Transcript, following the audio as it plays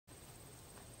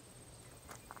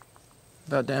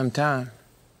About damn time.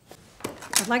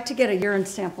 I'd like to get a urine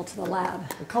sample to the lab.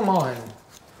 Come on.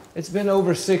 It's been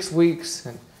over 6 weeks,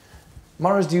 and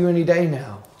Mara's due any day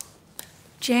now.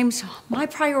 James, my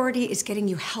priority is getting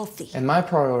you healthy. And my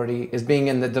priority is being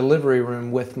in the delivery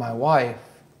room with my wife.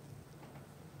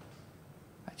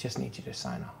 I just need you to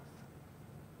sign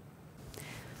off.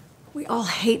 We all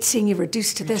hate seeing you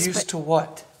reduced to this, Reduced to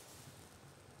what?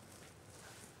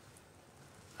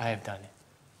 I have done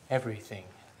everything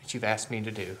that you've asked me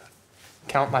to do.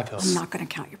 Count my pills. I'm not going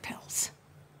to count your pills.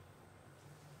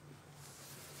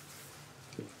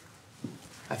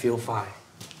 I feel fine.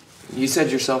 You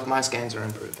said yourself my scans are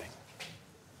improving.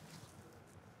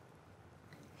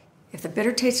 If the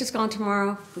bitter taste is gone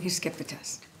tomorrow, we can skip the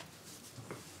test.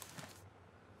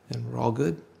 Then we're all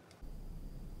good?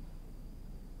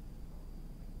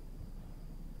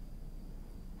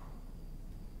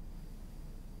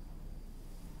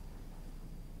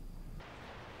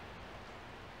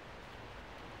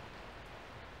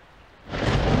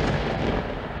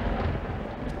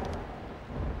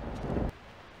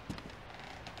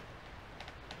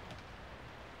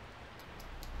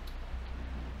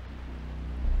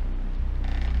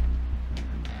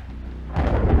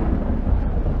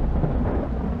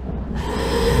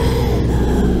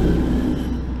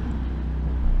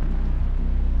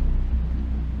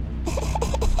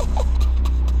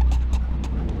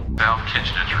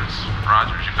 Kitchen entrance.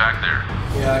 Rogers, you back there?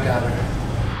 Yeah, I got her.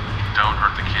 Don't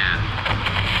hurt the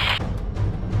kid.